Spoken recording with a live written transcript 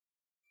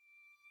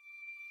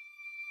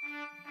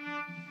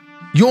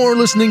You're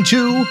listening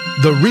to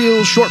The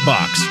Real Short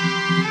Box,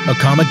 a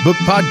comic book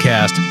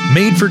podcast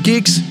made for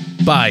geeks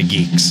by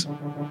geeks.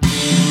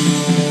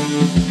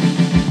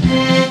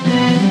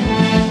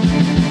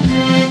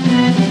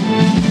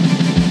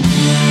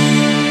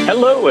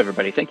 Hello,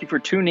 everybody. Thank you for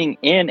tuning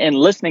in and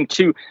listening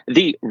to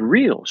The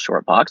Real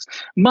Short Box.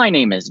 My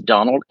name is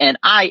Donald, and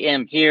I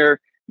am here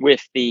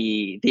with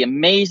the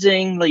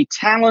amazingly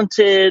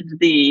talented,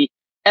 the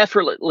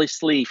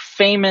effortlessly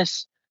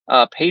famous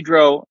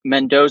Pedro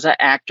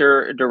Mendoza,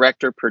 actor,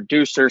 director,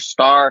 producer,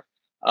 star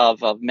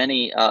of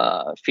many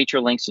feature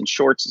lengths and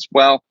shorts as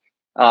well.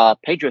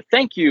 Pedro,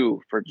 thank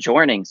you for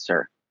joining,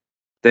 sir.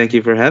 Thank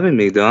you for having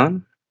me,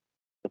 Don.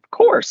 Of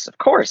course.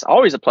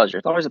 Always a pleasure.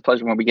 It's always a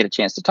pleasure when we get a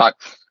chance to talk.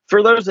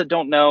 For those that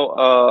don't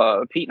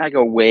know, Pete and I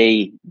go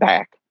way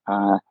back,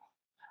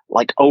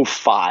 like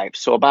 05.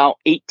 So about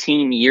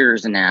 18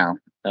 years now,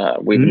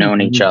 we've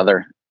known each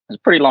other. It's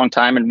a pretty long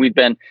time. And we've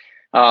been,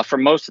 for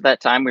most of that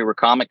time, we were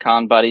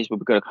Comic-Con buddies. We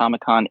would go to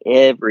Comic-Con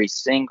every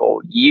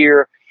single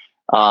year.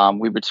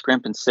 We would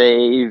scrimp and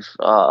save.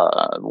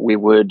 We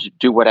would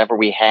do whatever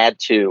we had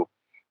to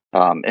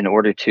in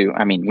order to,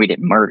 we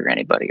didn't murder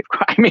anybody.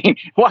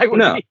 Why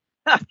would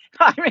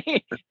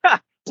we?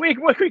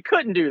 We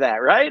couldn't do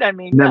that, right?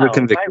 Never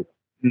convicted.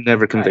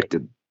 Never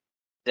convicted. Right.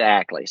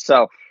 Exactly.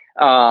 So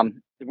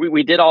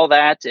we did all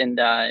that, and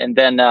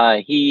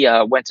then he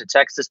went to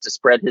Texas to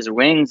spread his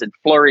wings and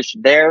flourish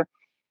there,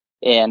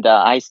 and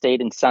I stayed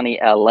in sunny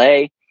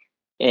LA,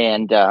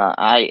 and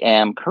I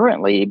am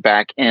currently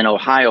back in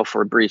Ohio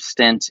for a brief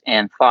stint,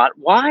 and thought,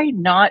 why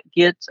not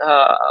get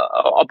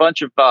a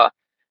bunch of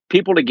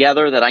people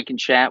together that I can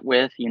chat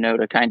with,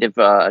 to kind of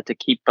to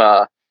keep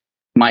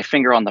my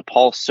finger on the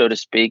pulse, so to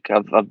speak,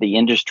 of the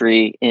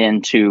industry,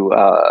 and to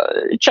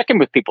check in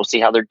with people, see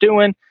how they're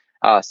doing,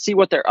 see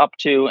what they're up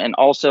to, and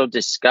also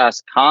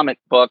discuss comic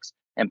books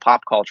and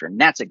pop culture.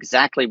 And that's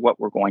exactly what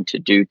we're going to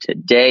do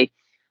today.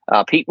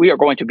 Pete, we are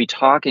going to be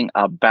talking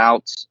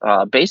about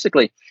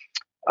basically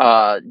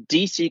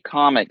DC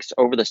Comics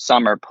over the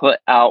summer put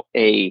out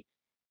a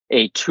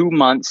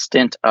 2-month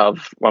stint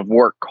of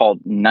work called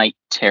Night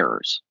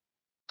Terrors.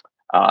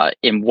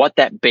 And what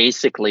that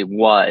basically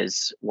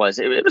was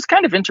it was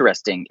kind of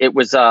interesting. It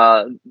was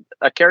a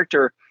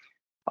character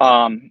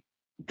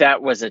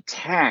that was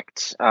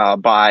attacked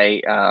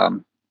by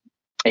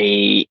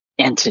a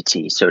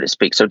entity, so to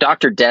speak. So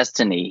Dr.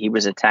 Destiny, he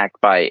was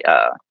attacked by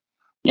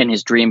in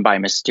his dream by a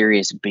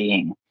mysterious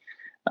being.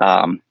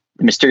 The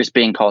mysterious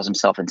being calls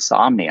himself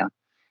Insomnia,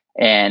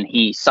 and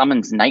he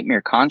summons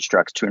nightmare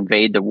constructs to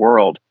invade the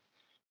world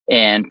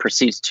and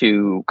proceeds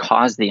to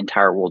cause the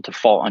entire world to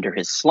fall under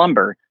his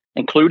slumber,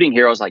 including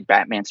heroes like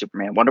Batman,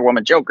 Superman, Wonder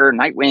Woman, Joker,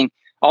 Nightwing,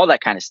 all that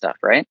kind of stuff,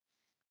 right?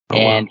 Oh,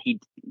 and wow. He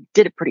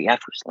did it pretty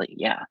effortlessly,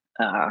 yeah.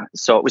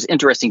 So it was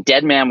interesting.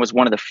 Deadman was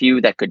one of the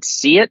few that could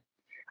see it,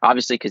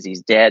 obviously because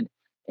he's dead,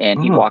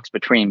 and he walks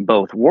between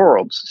both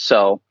worlds.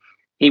 So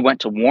he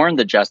went to warn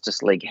the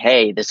Justice League,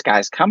 hey, this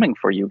guy's coming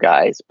for you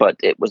guys, but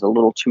it was a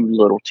little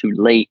too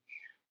late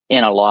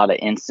in a lot of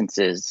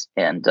instances.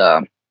 And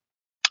I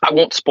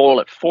won't spoil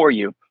it for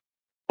you,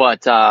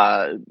 but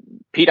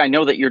Pete, I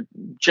know that you're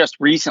just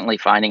recently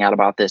finding out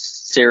about this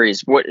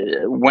series.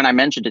 When I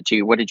mentioned it to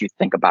you, what did you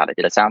think about it?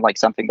 Did it sound like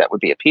something that would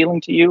be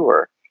appealing to you,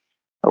 or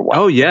what?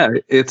 Oh yeah,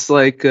 it's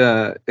like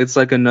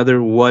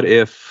another What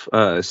If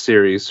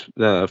series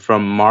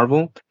from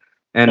Marvel,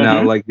 and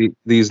now like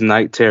these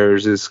Night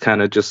Terrors is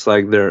kind of just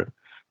like their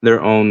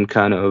own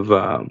kind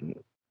of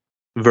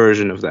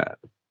version of that.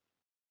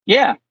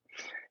 Yeah,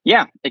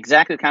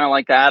 exactly, kind of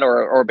like that,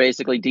 or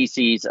basically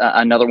DC's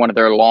another one of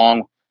their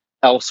long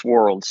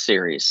Elseworld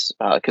series,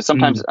 because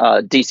sometimes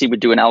DC would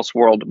do an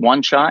Elseworld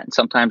one shot, and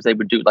sometimes they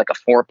would do like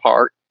a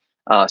 4-part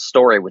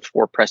story with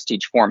 4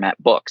 prestige format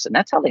books, and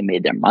that's how they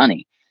made their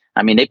money.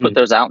 They put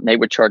those out, and they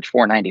would charge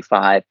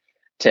 $4.95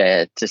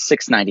 to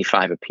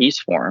 $6.95 a piece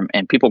for them,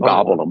 and people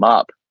gobbled them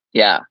up.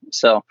 Yeah,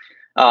 so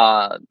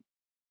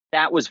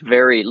that was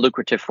very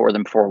lucrative for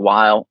them for a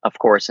while, of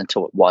course,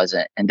 until it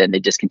wasn't, and then they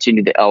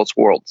discontinued the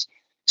Elseworlds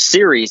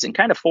series and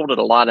kind of folded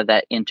a lot of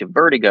that into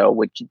Vertigo,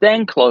 which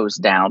then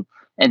closed down.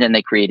 And then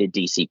they created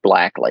DC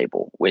Black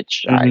Label,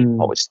 which I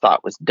always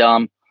thought was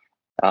dumb.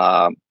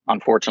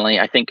 Unfortunately,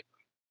 I think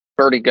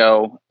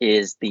Vertigo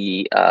is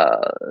the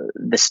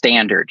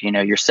standard.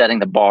 You're setting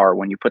the bar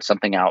when you put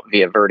something out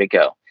via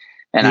Vertigo.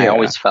 And I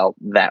always felt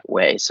that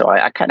way. So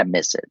I kind of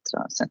miss it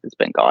since it's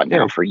been gone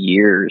now for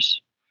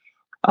years.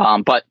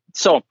 But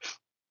so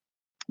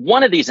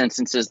one of these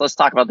instances, let's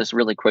talk about this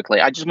really quickly.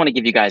 I just want to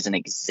give you guys an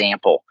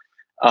example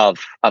of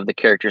the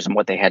characters and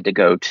what they had to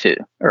go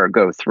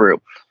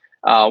through.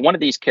 One of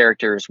these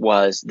characters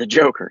was the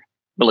Joker,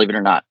 believe it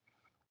or not.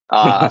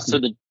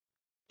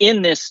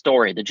 In this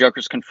story, the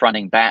Joker's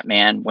confronting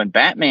Batman when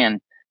Batman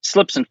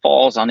slips and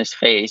falls on his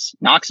face,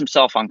 knocks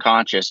himself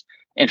unconscious,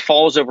 and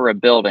falls over a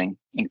building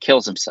and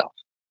kills himself.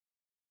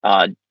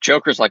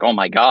 Joker's like, oh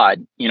my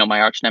God,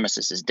 my arch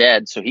nemesis is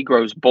dead. So he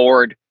grows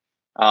bored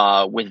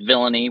with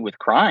villainy, with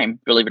crime,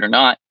 believe it or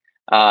not,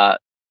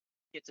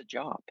 gets a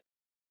job.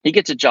 he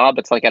gets a job.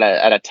 It's like at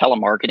a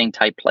telemarketing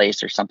type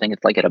place or something.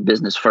 It's like at a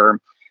business firm,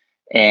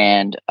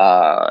 and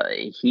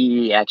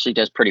he actually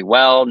does pretty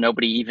well.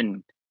 Nobody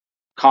even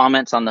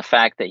comments on the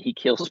fact that he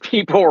kills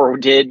people or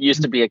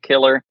used to be a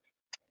killer.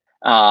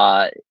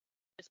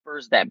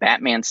 Whispers that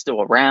Batman's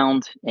still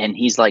around, and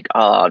he's like,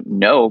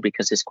 no,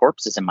 because his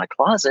corpse is in my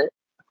closet.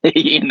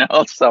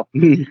 So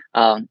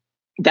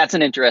that's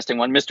an interesting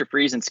one. Mr.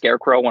 Freeze and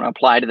Scarecrow want to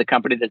apply to the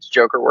company that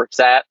Joker works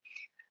at,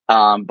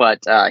 but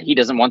he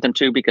doesn't want them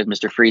to because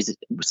Mr. Freeze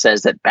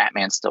says that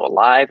Batman's still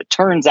alive. It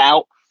turns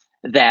out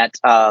that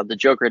the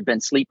Joker had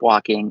been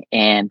sleepwalking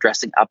and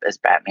dressing up as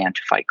Batman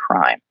to fight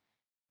crime,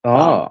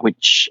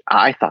 which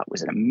I thought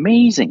was an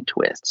amazing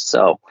twist.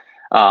 So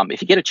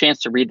if you get a chance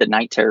to read the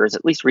Night Terrors,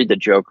 at least read the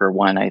Joker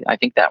one. I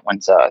think that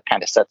one's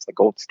kind of sets the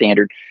gold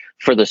standard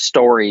for the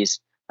stories,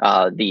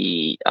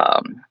 the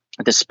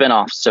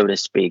spinoffs, so to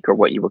speak, or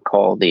what you would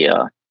call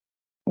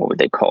what would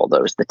they call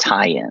those? The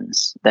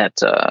tie-ins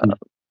that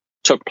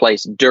took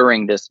place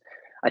during this.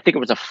 I think it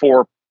was a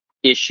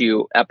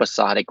 4-issue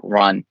episodic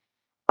run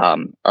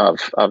of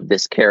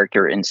this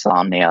character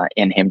Insomnia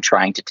and him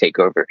trying to take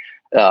over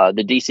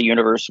the DC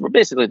universe, or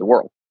basically the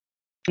world.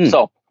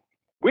 So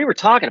we were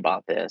talking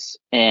about this,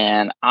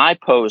 and I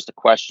posed a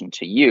question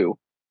to you,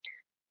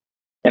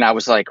 and I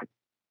was like,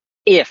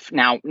 if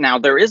now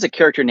there is a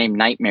character named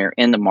Nightmare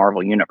in the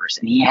Marvel universe,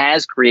 and he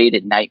has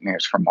created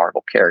nightmares for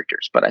Marvel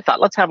characters, but I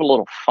thought, let's have a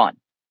little fun.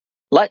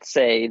 Let's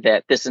say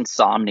that this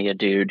Insomnia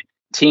dude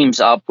teams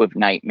up with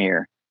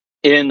Nightmare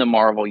in the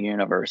Marvel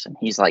universe, and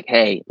he's like,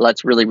 hey,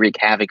 let's really wreak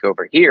havoc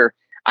over here.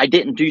 I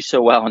didn't do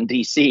so well in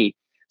DC,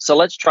 so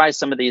let's try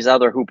some of these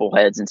other hoople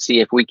heads and see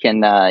if we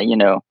can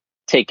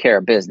take care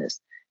of business.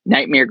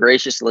 Nightmare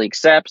graciously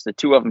accepts. The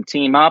two of them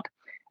team up,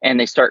 and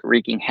they start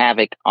wreaking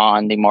havoc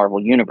on the Marvel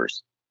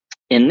universe.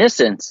 In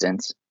this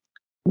instance,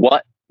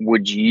 what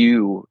would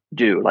you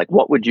do? Like,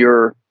 what would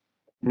your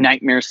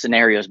nightmare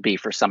scenarios be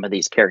for some of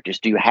these characters?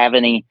 Do you have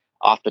any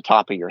off the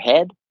top of your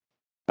head?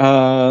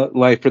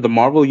 Like for the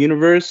Marvel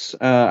universe,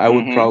 I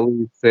would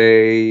probably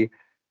say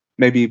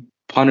maybe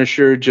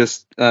Punisher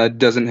just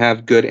doesn't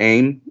have good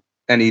aim,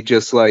 and he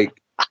just like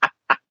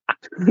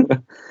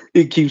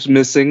he keeps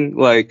missing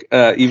like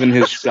even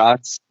his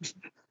shots.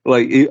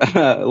 Like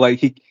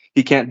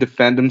he can't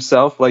defend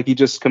himself. Like he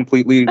just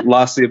completely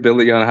lost the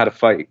ability on how to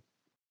fight.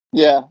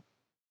 Yeah,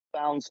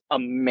 sounds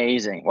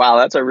amazing. Wow,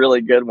 that's a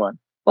really good one.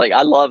 Like,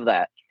 I love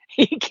that.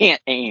 He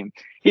can't aim.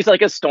 He's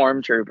like a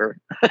stormtrooper.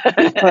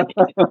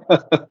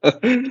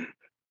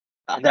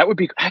 That would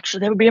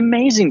be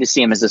amazing to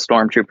see him as a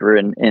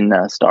stormtrooper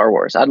in Star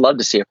Wars. I'd love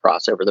to see a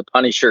crossover. The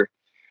Punisher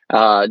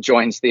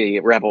joins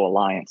the Rebel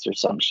Alliance or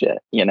some shit,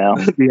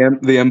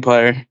 the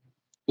Empire.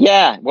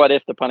 Yeah, what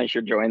if the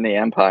Punisher joined the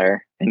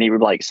Empire and he would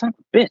be like, son of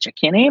a bitch, I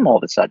can't aim all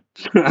of a sudden.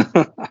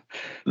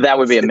 That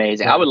would be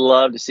amazing. I would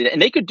love to see that.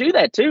 And they could do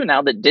that too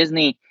now that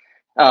Disney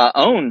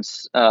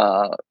owns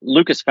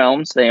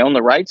Lucasfilms. They own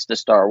the rights to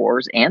Star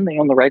Wars and they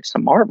own the rights to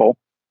Marvel.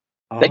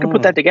 They could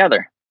put that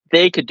together.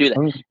 They could do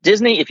that.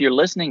 Disney, if you're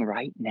listening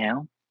right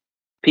now,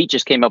 Pete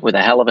just came up with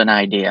a hell of an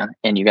idea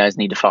and you guys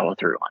need to follow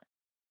through on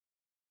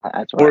it.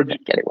 That's what I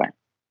think, anyway.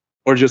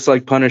 Or just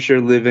like Punisher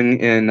living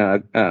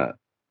in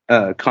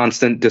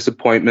constant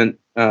disappointment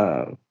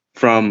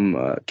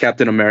from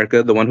Captain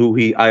America, the one who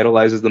he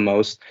idolizes the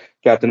most.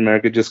 Captain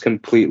America just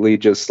completely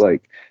just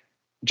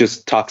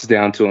talks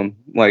down to him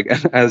like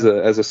as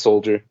a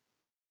soldier.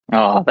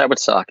 Oh, that would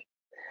suck.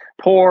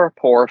 Poor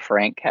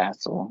Frank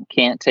Castle.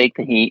 Can't take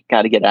the heat.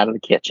 Got to get out of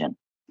the kitchen.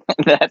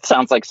 That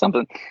sounds like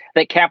something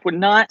that Cap would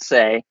not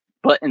say.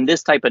 But in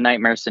this type of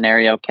nightmare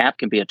scenario, Cap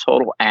can be a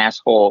total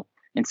asshole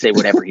and say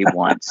whatever he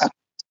wants.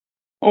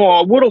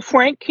 Oh, little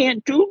Frank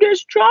can't do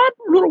this job.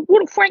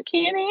 Little Frank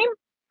can't aim.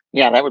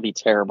 Yeah, that would be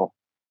terrible.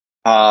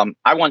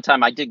 One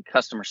time I did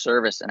customer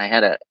service and I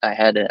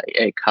had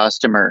a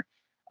customer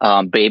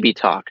baby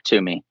talk to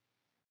me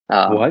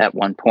at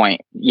one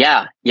point.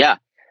 Yeah.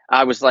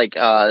 I was like,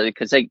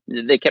 because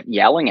they kept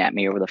yelling at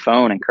me over the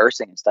phone and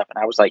cursing and stuff,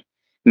 and I was like,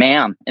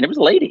 "Ma'am," and it was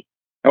a lady,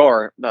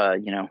 or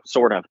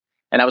sort of,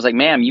 and I was like,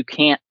 "Ma'am, you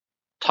can't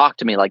talk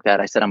to me like that."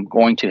 I said, "I'm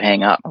going to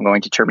hang up. I'm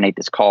going to terminate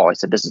this call." I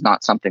said, "This is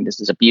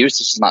abuse.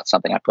 This is not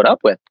something I put up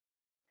with."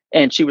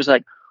 And she was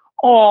like,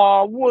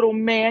 "Oh, little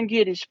man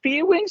get his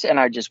feelings," and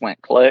I just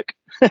went click.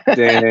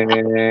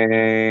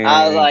 Dang.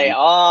 I was like,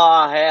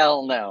 "Oh,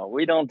 hell no,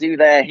 we don't do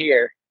that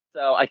here."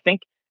 So I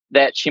think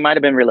that she might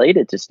have been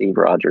related to Steve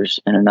Rogers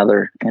in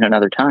another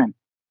time.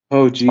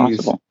 Oh,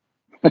 geez.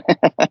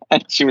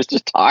 She was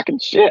just talking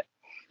shit.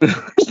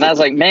 And I was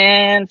like,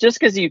 man, just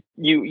because you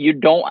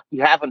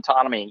have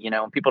autonomy,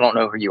 and people don't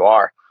know who you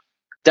are,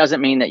 doesn't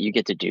mean that you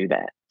get to do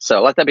that.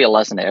 So let that be a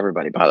lesson to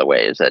everybody, by the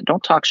way, is that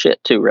don't talk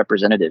shit to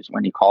representatives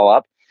when you call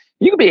up.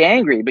 You can be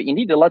angry, but you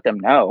need to let them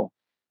know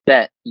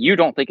that you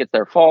don't think it's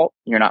their fault.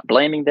 You're not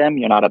blaming them.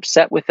 You're not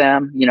upset with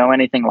them,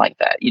 anything like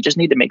that. You just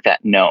need to make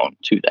that known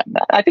to them.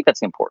 I think that's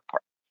the important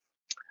part.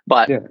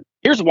 But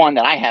Here's one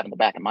that I have in the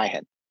back of my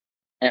head.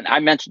 And I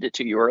mentioned it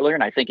to you earlier,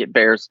 and I think it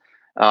bears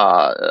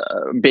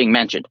being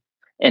mentioned.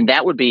 And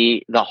that would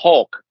be the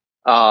Hulk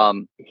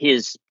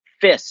his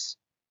fists,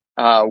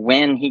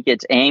 when he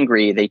gets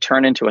angry, they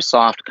turn into a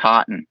soft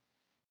cotton,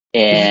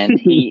 and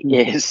he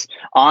is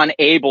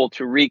unable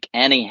to wreak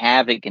any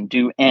havoc and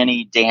do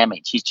any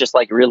damage. He's just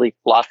like really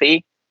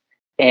fluffy,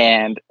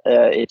 and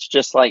it's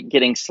just like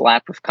getting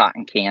slapped with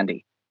cotton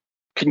candy.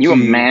 Can you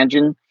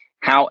imagine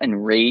how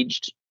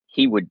enraged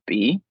he would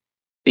be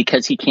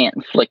because he can't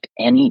inflict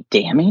any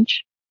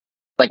damage?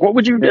 Like, what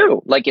would you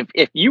do? Like,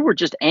 if you were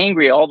just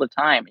angry all the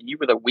time and you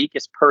were the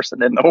weakest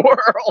person in the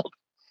world,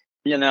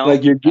 you know?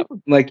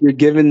 Like you're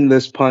giving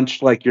this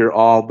punch like you're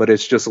all, but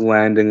it's just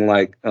landing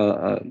like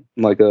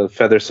a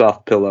feather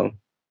soft pillow.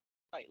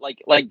 Right,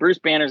 like Bruce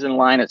Banner's in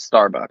line at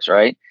Starbucks,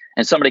 right?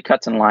 And somebody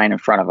cuts in line in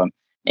front of him,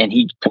 and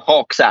he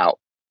hulks out,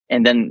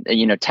 and then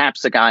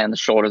taps the guy on the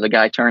shoulder. The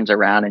guy turns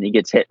around, and he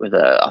gets hit with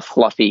a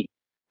fluffy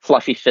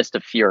fist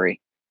of fury,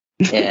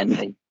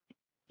 and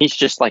he's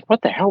just like,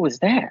 "What the hell was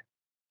that?"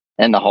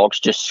 And the Hulk's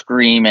just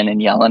screaming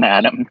and yelling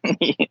at him.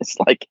 He's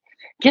like,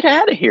 "Get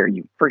out of here,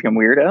 you freaking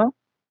weirdo!"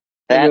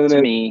 That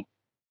to me.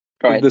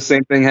 If the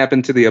same thing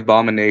happened to the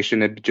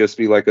Abomination, it'd just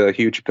be like a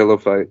huge pillow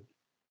fight.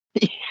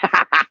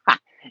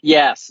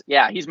 Yes,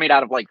 yeah, he's made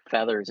out of like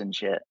feathers and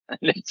shit. And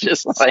it's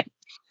just like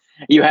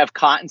you have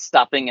cotton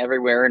stuffing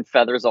everywhere and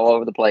feathers all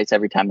over the place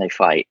every time they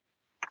fight.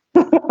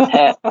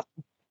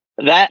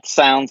 That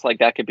sounds like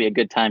that could be a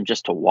good time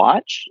just to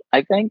watch,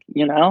 I think,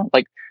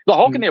 like the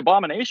Hulk and the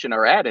Abomination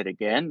are at it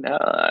again.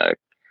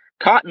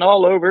 Cotton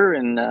all over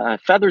and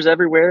feathers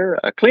everywhere.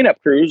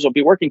 Cleanup crews will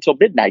be working till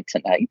midnight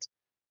tonight.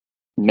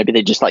 Maybe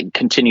they just like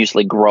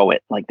continuously grow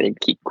it, like they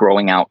keep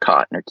growing out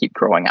cotton or keep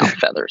growing out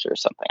feathers or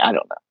something. I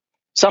don't know.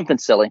 Something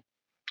silly.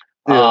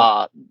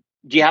 Yeah.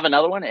 Do you have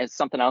another one? Is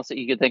something else that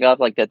you could think of,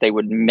 like that they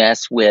would really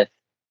mess with,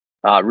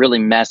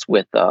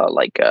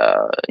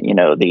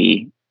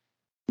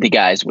 the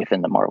guys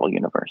within the Marvel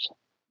universe?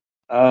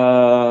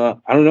 I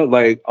don't know.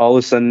 Like all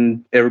of a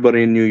sudden,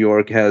 everybody in New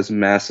York has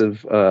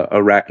massive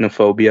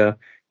arachnophobia,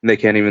 and they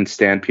can't even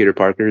stand Peter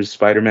Parker's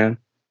Spider-Man.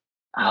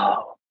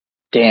 Oh,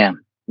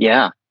 damn!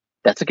 Yeah,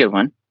 that's a good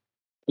one.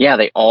 Yeah,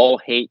 they all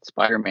hate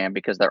Spider-Man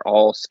because they're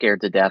all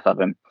scared to death of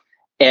him.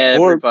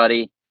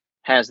 Everybody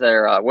has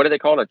their what do they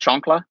call it? A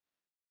chancla?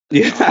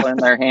 Yeah, in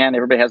their hand.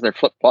 Everybody has their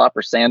flip-flop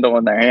or sandal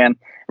in their hand,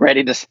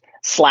 ready to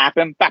slap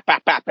him, bap,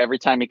 bap, bap, every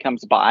time he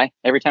comes by.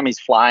 Every time he's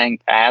flying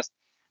past,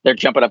 they're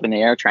jumping up in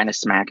the air trying to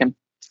smack him.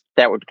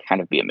 That would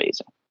kind of be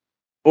amazing.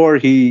 Or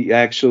he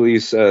actually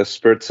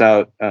spurts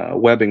out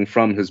webbing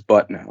from his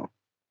butt now.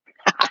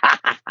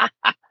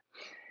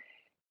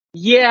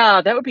 Yeah,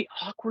 that would be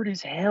awkward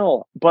as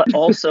hell, but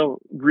also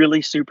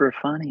really super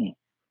funny.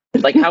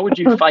 Like, how would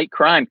you fight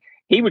crime?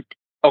 He would.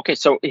 Okay,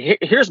 so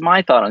here's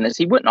my thought on this.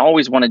 He wouldn't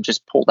always want to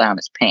just pull down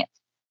his pants.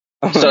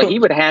 So he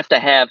would have to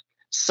have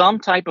some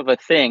type of a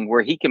thing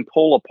where he can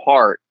pull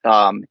apart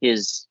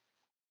his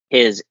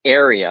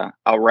area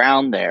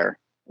around there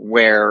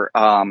where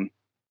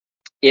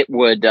it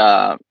would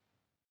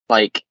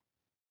like,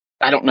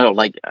 I don't know,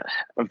 like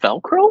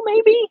Velcro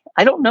maybe?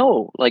 I don't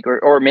know. Like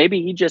or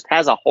maybe he just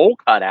has a hole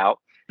cut out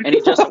and he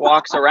just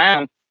walks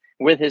around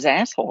with his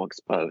asshole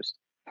exposed.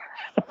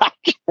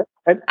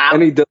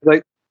 and he does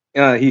like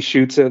he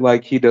shoots it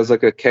like he does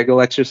like a Kegel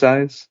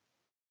exercise.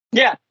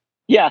 Yeah.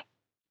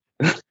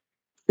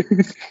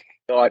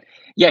 God.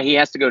 Yeah, he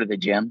has to go to the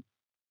gym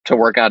to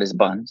work out his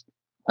buns,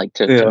 like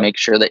to make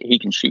sure that he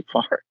can shoot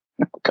far.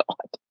 Oh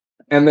God.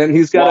 And then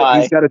he's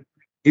got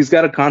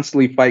to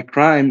constantly fight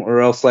crime,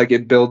 or else like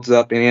it builds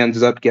up and he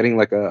ends up getting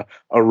like a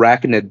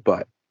arachnid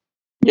butt.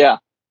 Yeah.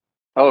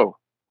 Oh,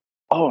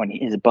 and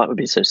his butt would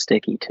be so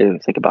sticky too.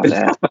 Think about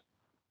that.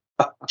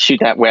 Shoot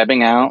that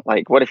webbing out.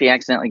 Like, what if he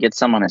accidentally gets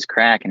some on his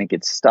crack and it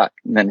gets stuck,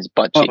 and then his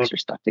butt cheeks are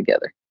stuck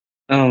together?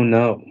 Oh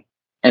no!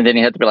 And then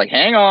he had to be like,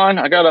 "Hang on,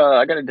 I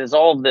gotta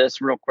dissolve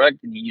this real quick."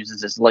 And he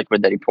uses this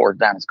liquid that he pours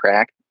down his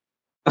crack.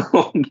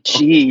 Oh no.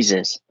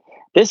 Jesus,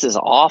 this is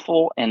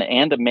awful and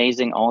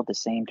amazing all at the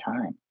same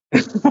time.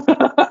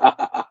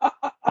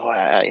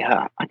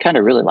 I kind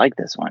of really like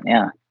this one.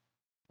 Yeah.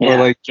 Or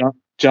like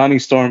Johnny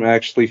Storm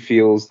actually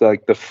feels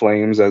like the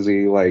flames as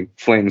he like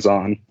flames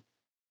on.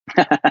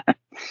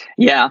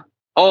 Yeah.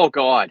 Oh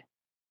God.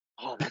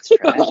 Oh, that's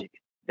tragic.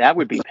 That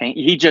would be pain.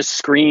 He just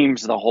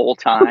screams the whole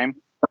time.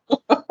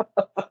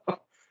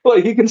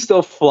 Well, he can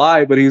still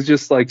fly, but he's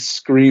just like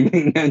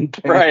screaming and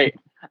pain. Right.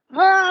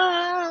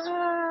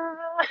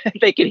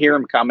 They could hear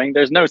him coming.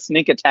 There's no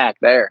sneak attack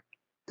there.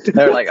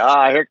 They're like,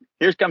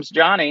 here comes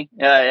Johnny.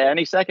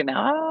 Any second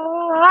now.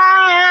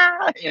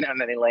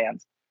 And then he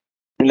lands.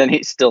 And then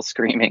he's still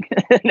screaming.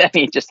 And then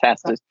he just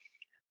has to.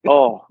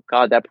 Oh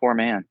God, that poor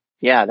man.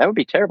 Yeah, that would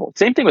be terrible.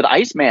 Same thing with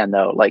Iceman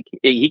though. Like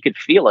he could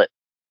feel it.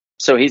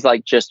 So he's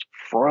like just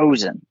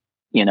frozen,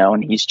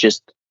 and he's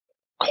just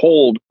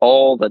cold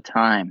all the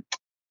time.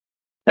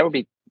 I don't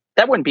think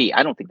that would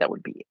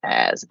be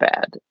as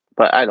bad,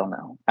 but I don't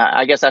know.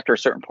 I guess after a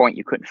certain point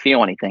you couldn't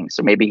feel anything.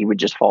 So maybe he would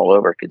just fall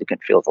over because he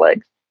couldn't feel his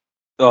legs.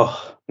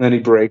 Oh, then he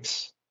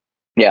breaks.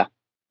 Yeah.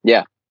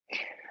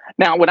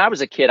 Now, when I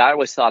was a kid, I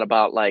always thought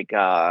about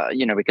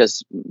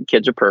because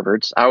kids are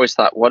perverts. I always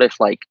thought, what if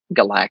like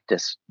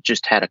Galactus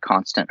just had a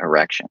constant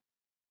erection?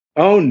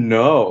 Oh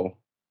no.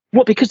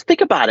 Well, because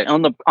think about it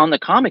on the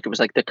comic, it was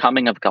like the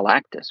coming of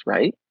Galactus,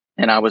 right?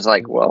 And I was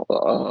like, well,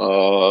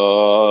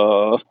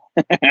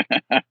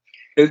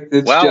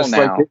 It's well, just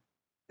like now,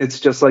 it's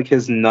just like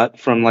his nut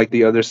from like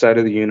the other side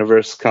of the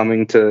universe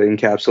coming to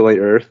encapsulate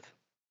Earth.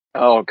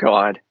 oh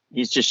God,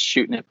 he's just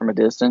shooting it from a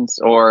distance,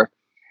 or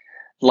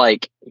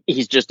like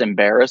he's just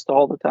embarrassed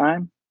all the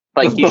time.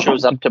 Like he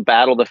shows up to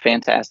battle the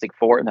Fantastic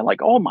Four, and they're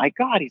like, "Oh my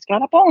God, he's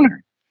got a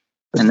boner,"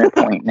 and they're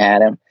pointing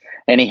at him,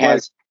 and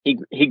Like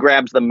he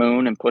grabs the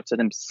moon and puts it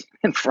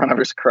in front of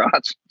his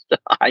crotch to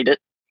hide it.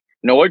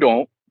 No, I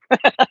don't.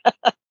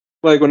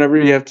 like whenever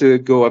you have to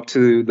go up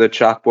to the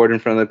chalkboard in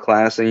front of the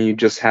class and you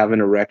just have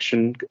an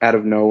erection out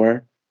of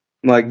nowhere.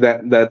 Like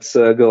that's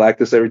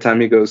Galactus every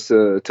time he goes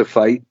to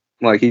fight.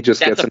 Like he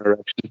just That's gets a an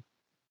erection.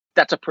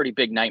 that's a pretty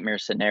big nightmare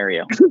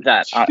scenario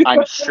that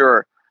I'm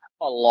sure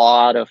a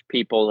lot of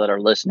people that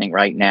are listening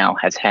right now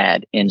has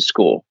had in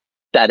school.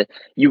 That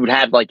you would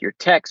have like your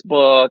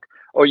textbook,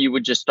 or you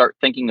would just start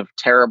thinking of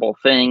terrible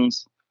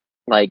things.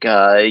 Like,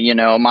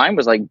 mine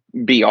was like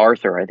B.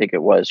 Arthur, I think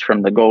it was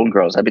from the Golden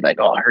Girls. I'd be like,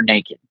 oh, her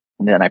naked.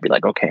 And then I'd be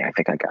like, okay, I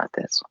think I got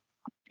this.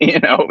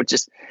 It would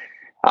just,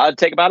 I'd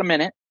take about a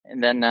minute,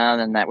 and then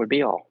that would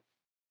be all,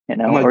 Oh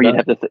my or you'd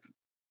god. have to,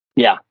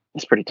 yeah,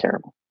 it's pretty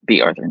terrible.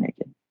 B. Arthur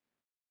naked.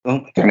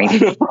 Oh my I mean,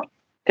 god.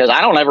 because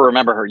I don't ever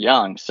remember her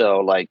young.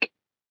 So like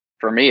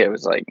for me, it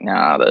was like,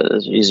 nah,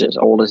 she's just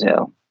old as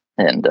hell.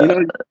 And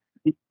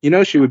you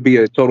know, she would be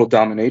a total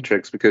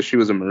dominatrix because she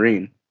was a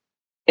Marine.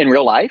 in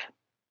real life,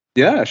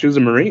 Yeah, she was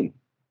a Marine.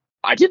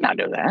 I did not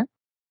know that.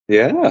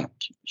 Yeah.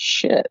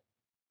 Shit,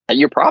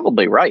 you're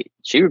probably right.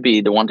 She would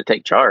be the one to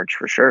take charge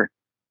for sure.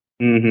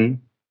 Mm-hmm.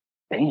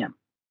 Damn.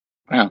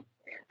 Well,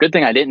 good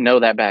thing I didn't know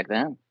that back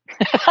then.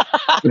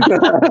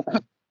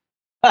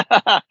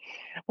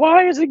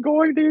 Why is it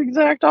going the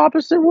exact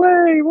opposite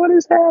way? What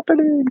is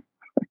happening?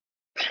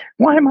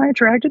 Why am I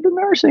attracted to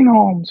nursing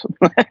homes?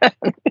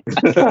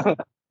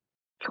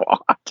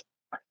 God.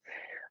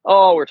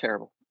 Oh, we're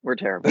terrible. We're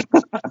terrible.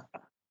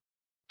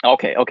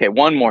 Okay.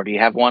 One more. Do you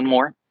have one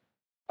more?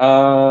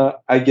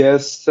 I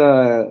guess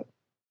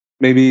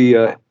maybe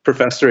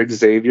Professor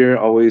Xavier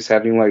always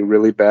having like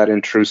really bad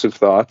intrusive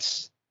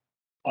thoughts.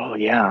 Oh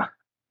yeah.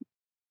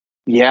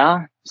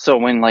 Yeah. So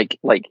when like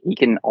he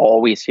can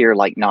always hear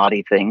like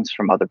naughty things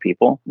from other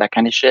people, that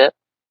kind of shit.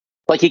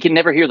 Like he can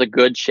never hear the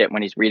good shit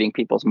when he's reading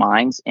people's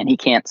minds, and he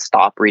can't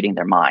stop reading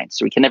their minds.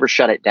 So he can never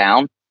shut it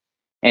down.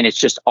 And it's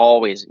just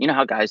always,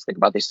 how guys think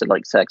about they said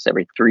like sex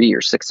every 3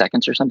 or 6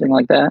 seconds or something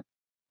like that.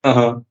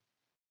 Uh-huh.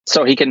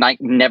 So he can like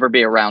never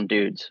be around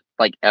dudes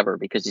like ever,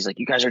 because he's like,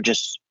 you guys are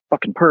just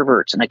fucking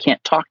perverts, and I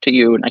can't talk to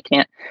you, and I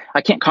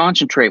can't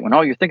concentrate when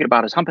all you're thinking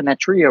about is humping that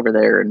tree over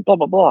there and blah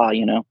blah blah.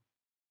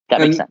 That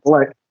makes sense.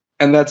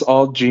 And that's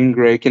all Jean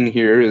Grey can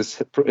hear is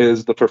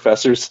the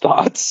professor's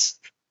thoughts.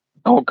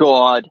 Oh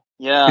God,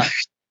 yeah.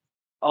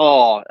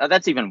 Oh,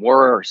 that's even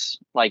worse.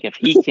 Like if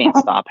he can't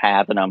stop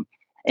having them,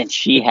 and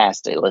she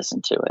has to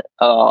listen to it.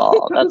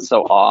 Oh, that's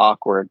so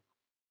awkward.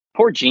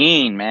 Poor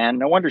Jean, man.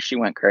 No wonder she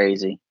went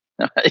crazy.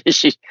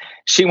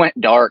 she went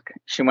dark.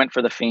 She went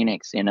for the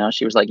Phoenix.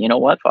 She was like, you know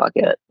what? Fuck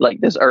it. Like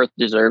this Earth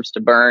deserves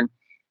to burn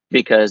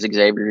because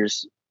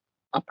Xavier's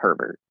a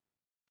pervert.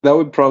 That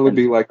would probably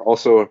be like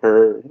also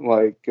her,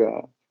 like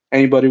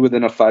anybody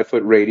within a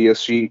 5-foot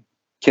radius, she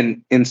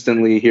can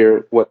instantly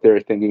hear what they're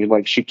thinking.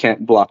 Like she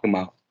can't block them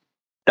out.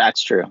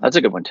 That's true. That's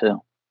a good one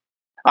too.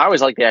 I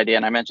always like the idea,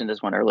 and I mentioned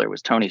this one earlier,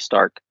 was Tony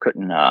Stark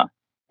couldn't get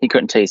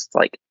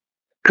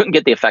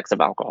the effects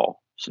of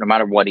alcohol. So no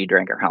matter what he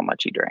drank or how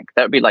much he drank,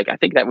 that would be like, I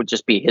think that would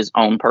just be his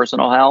own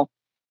personal hell.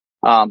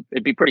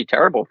 It'd be pretty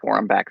terrible for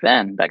him back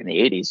then, back in the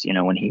 80s,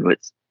 when he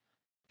was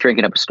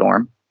drinking up a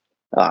storm.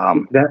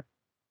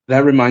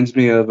 That reminds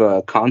me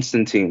of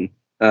Constantine,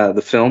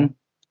 the film,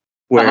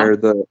 where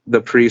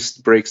the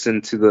priest breaks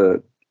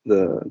into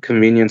the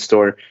convenience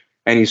store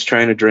and he's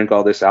trying to drink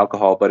all this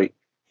alcohol, but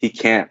he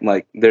can't.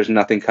 Like there's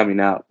nothing coming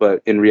out,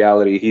 but in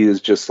reality, he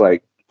is just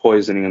like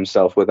poisoning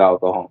himself with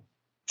alcohol.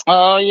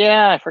 Oh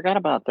yeah, I forgot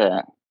about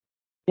that.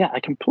 Yeah,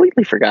 I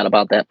completely forgot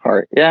about that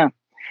part. Yeah,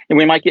 and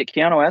we might get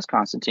Keanu as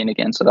Constantine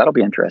again, so that'll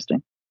be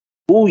interesting.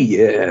 Oh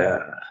yeah.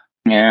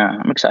 Yeah,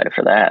 I'm excited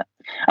for that.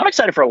 I'm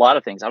excited for a lot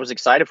of things. I was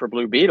excited for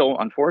Blue Beetle.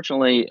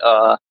 Unfortunately,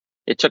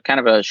 it took kind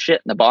of a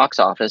shit in the box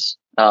office.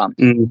 Here's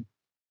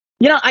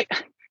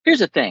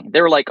the thing.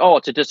 They were like, oh,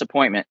 it's a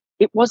disappointment.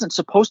 It wasn't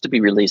supposed to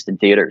be released in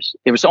theaters.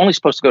 It was only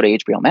supposed to go to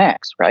HBO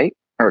Max, right?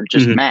 Or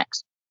just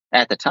Max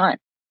at the time.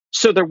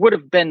 So there would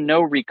have been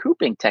no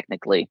recouping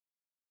technically.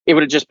 It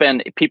would have just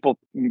been people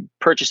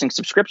purchasing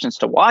subscriptions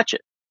to watch it.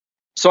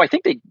 So I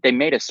think they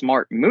made a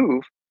smart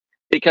move,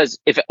 because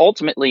if it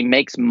ultimately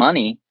makes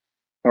money,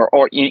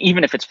 or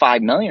even if it's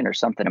 5 million or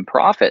something in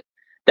profit,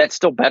 that's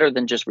still better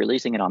than just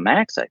releasing it on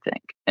Max, I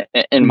think,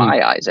 in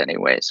my eyes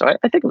anyway. So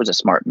I think it was a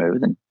smart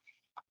move, and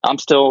I'm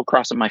still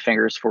crossing my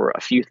fingers for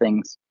a few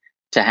things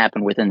to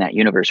happen within that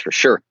universe for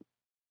sure.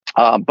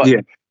 But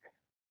Yeah.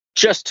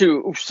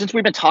 since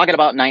we've been talking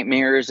about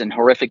nightmares and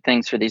horrific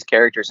things for these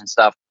characters and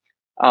stuff,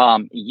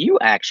 you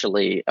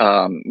actually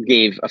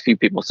gave a few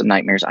people some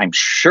nightmares, I'm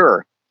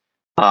sure.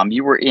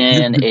 You were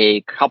in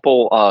a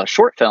couple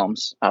short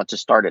films to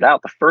start it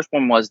out. The first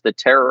one was The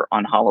Terror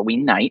on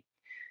Halloween Night,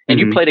 and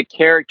you played a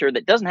character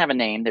that doesn't have a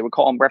name. They would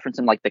call him, reference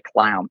him like the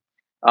clown.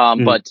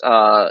 But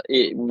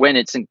when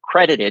it's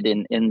credited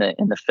in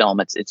the film,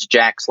 it's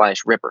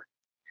Jack/Ripper.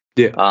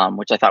 Yeah.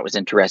 Which I thought was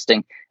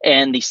interesting.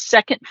 And the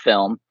second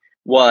film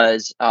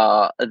was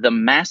The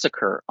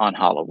Massacre on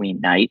Halloween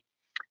Night,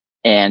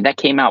 and that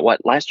came out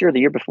last year or the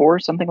year before,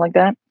 something like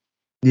that.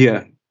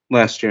 Yeah.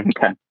 Last year.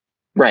 Okay.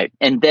 Right.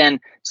 And then,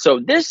 so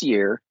this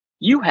year,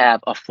 you have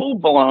a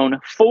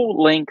full-blown,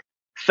 full-length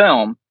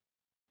film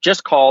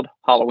just called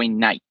Halloween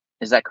Night.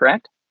 Is that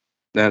correct?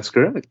 That's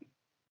correct.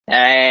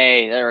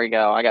 Hey, there we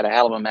go. I got a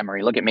hell of a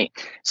memory. Look at me.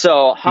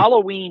 So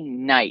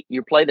Halloween Night,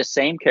 you play the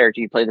same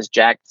character. You play this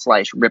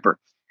Jack/Ripper.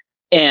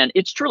 And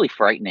it's truly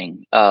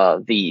frightening,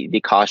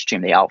 the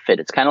costume, the outfit.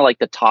 It's kind of like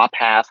the top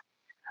half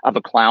of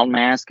a clown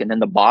mask, and then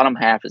the bottom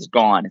half is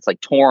gone. It's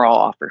like torn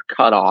off or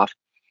cut off.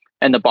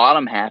 And the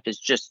bottom half is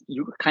just,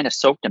 you were kind of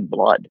soaked in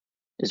blood,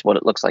 is what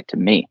it looks like to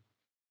me.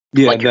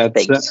 Yeah, like your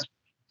that's face.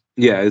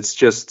 yeah, it's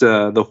just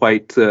the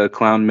white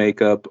clown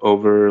makeup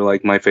over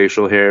like my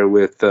facial hair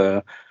with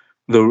the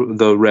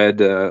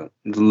red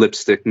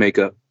lipstick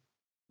makeup.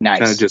 Nice.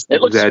 Kind of just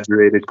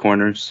exaggerated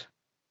corners.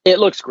 It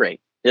looks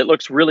great. It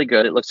looks really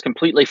good. It looks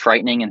completely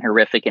frightening and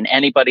horrific, and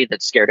anybody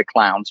that's scared of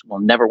clowns will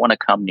never want to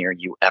come near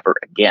you ever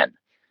again.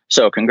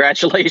 So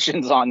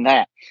congratulations on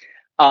that.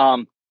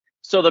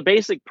 So the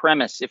basic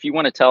premise, if you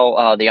want to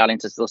tell the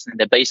audience that's listening,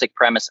 the basic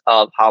premise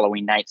of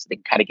Halloween Night, so they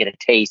can kind of get a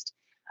taste,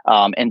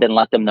 and then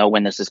let them know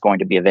when this is going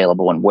to be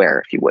available and where,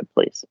 if you would,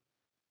 please.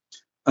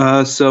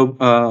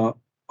 So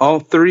all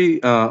three,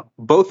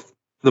 both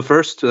the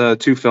first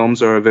two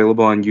films are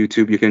available on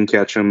YouTube. You can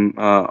catch them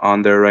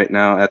on there right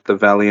now at the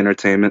Valley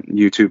Entertainment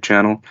YouTube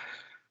channel.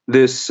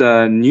 This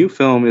new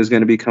film is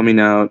going to be coming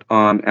out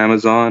on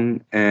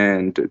Amazon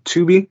and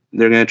Tubi.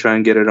 They're going to try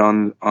and get it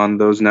on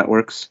those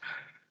networks.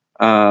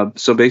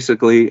 So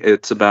basically,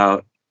 it's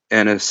about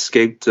an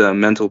escaped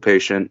mental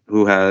patient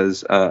who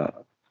has a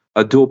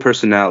dual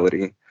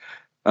personality.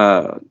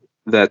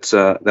 That's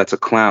a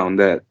clown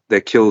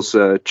that kills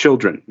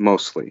children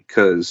mostly,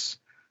 because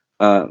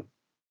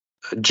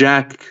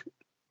Jack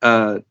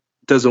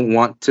doesn't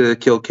want to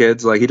kill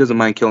kids. Like, he doesn't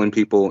mind killing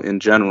people in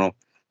general,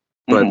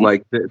 but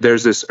like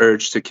there's this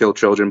urge to kill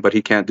children, but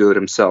he can't do it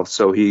himself.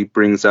 So he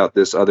brings out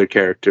this other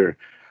character,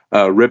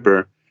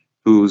 Ripper,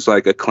 who's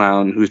like a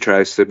clown who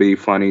tries to be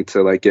funny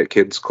to like get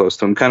kids close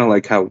to him, kind of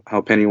like how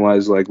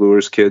Pennywise like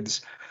lures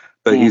kids,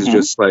 but he's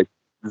just like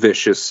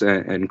vicious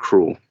and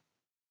cruel.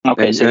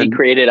 Okay, so he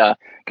created a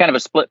kind of a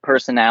split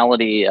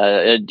personality,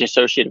 a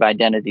dissociative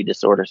identity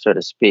disorder, so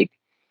to speak.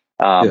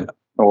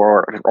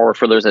 Or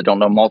for those that don't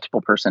know,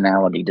 multiple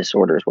personality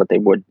disorder is what they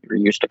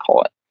used to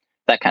call it,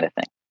 that kind of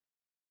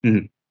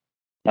thing.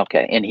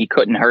 Okay, and he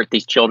couldn't hurt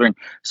these children,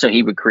 so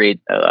he would create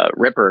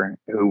Ripper,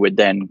 who would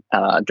then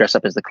dress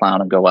up as the clown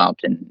and go out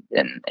and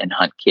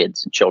hunt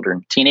kids and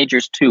children,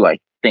 teenagers too, I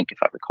think, if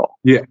I recall.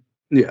 Yeah.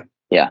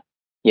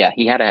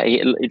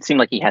 It seemed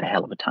like he had a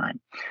hell of a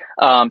time.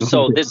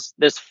 So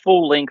this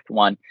full length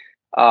one,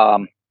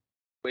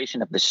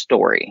 continuation of the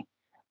story,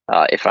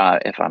 if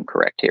I'm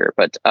correct here,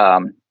 but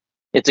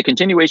it's a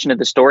continuation of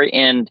the story.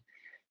 And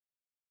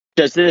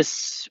does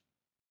this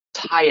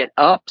tie it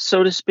up,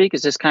 so to speak?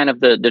 Is this kind of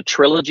the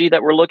trilogy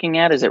that we're looking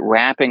at? Is it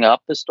wrapping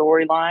up the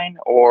storyline,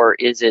 or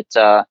is it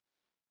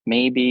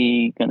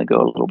maybe going to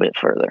go a little bit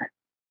further?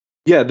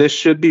 Yeah, this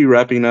should be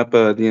wrapping up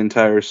the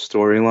entire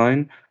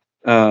storyline.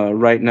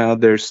 Right now,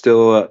 they're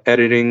still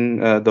editing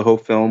the whole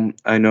film.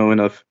 I know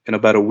in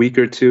about a week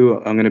or two,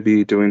 I'm going to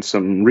be doing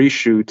some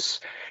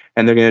reshoots,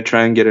 and they're going to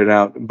try and get it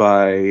out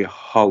by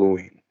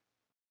Halloween.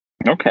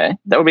 Okay,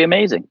 that would be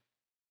amazing.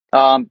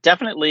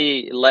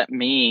 Definitely let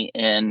me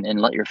and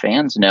let your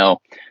fans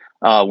know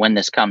when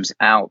this comes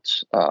out.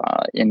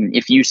 And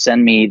if you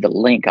send me the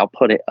link, I'll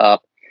put it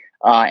up.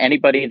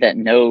 Anybody that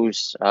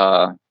knows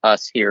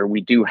us here,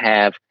 we do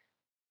have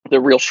the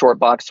Real Short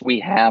Box. We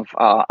have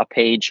a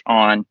page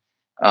on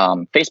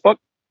Facebook.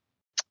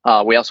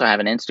 We also have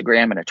an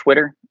Instagram and a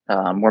Twitter.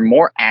 We're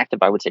more active,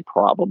 I would say,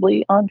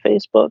 probably on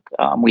Facebook.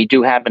 We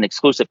do have an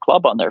exclusive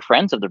club on there,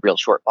 Friends of the Real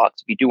Short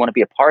Box. If you do want to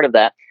be a part of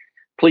that,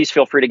 please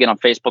feel free to get on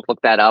Facebook, look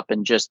that up,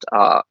 and just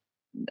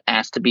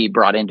ask to be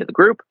brought into the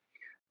group.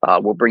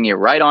 We'll bring you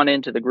right on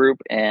into the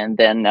group. And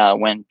then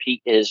when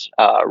Pete is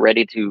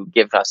ready to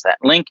give us that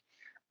link,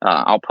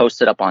 I'll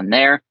post it up on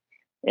there.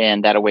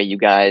 And that way you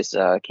guys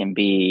can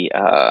be,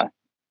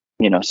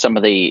 some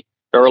of the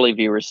early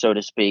viewers, so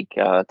to speak,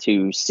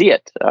 to see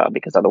it,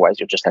 because otherwise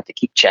you'll just have to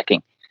keep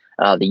checking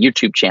the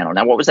YouTube channel.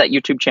 Now, what was that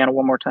YouTube channel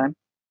one more time?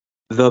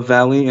 The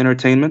Valley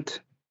Entertainment.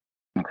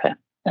 Okay,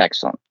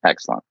 excellent.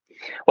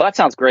 Well, that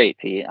sounds great,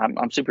 Pete.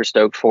 I'm super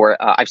stoked for it.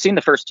 I've seen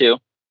the first two.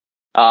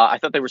 I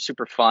thought they were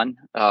super fun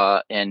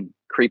and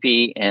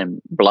creepy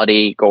and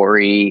bloody,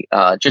 gory.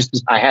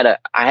 Just I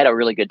had a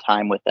really good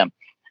time with them.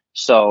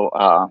 So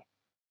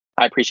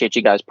I appreciate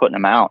you guys putting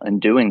them out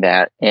and doing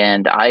that.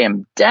 And I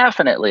am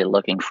definitely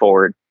looking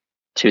forward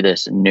to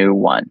this new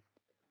one.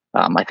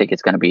 I think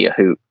it's going to be a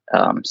hoot,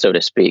 so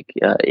to speak,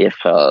 if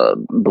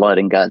blood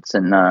and guts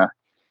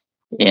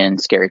and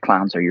scary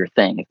clowns are your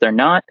thing. If they're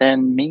not,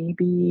 then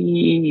maybe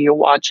you'll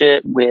watch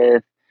it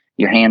with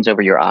your hands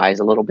over your eyes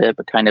a little bit,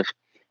 but kind of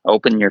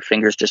open your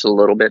fingers just a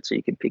little bit so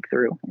you can peek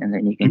through, and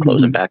then you can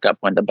close it back up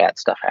when the bad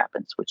stuff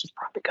happens, which is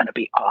probably going to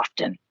be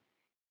often.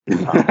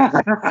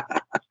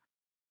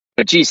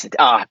 But geez,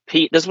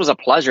 Pete, this was a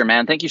pleasure,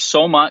 man. Thank you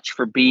so much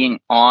for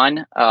being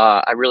on.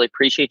 I really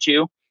appreciate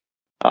you.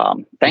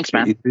 Thanks,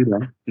 man.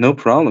 No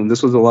problem.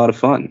 This was a lot of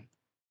fun.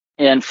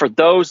 And for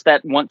those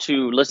that want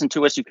to listen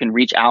to us, you can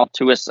reach out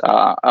to us.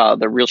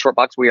 The Real Short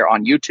Box. We are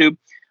on YouTube.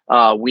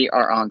 We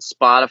are on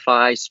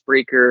Spotify,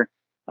 Spreaker,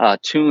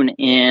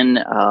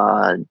 TuneIn,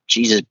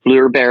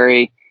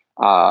 Blueberry,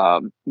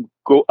 Gmail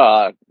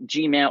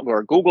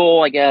or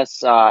Google, I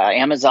guess,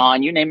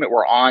 Amazon, you name it,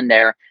 we're on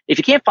there. If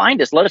you can't find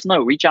us, let us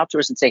know. Reach out to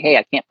us and say, hey,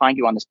 I can't find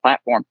you on this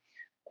platform.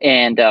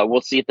 And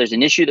we'll see if there's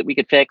an issue that we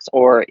could fix,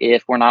 or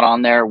if we're not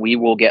on there, we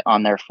will get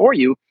on there for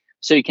you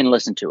so you can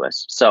listen to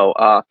us.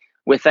 So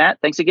with that,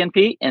 thanks again,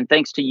 Pete. And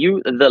thanks to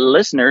you, the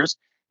listeners.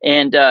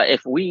 And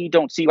if we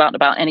don't see you out and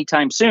about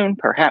anytime soon,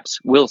 perhaps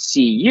we'll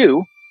see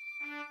you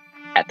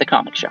at the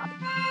comic shop.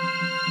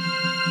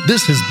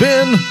 This has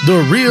been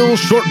The Real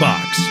Short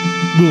Box.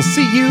 We'll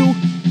see you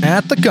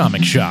at the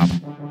comic shop.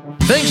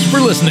 Thanks for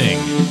listening.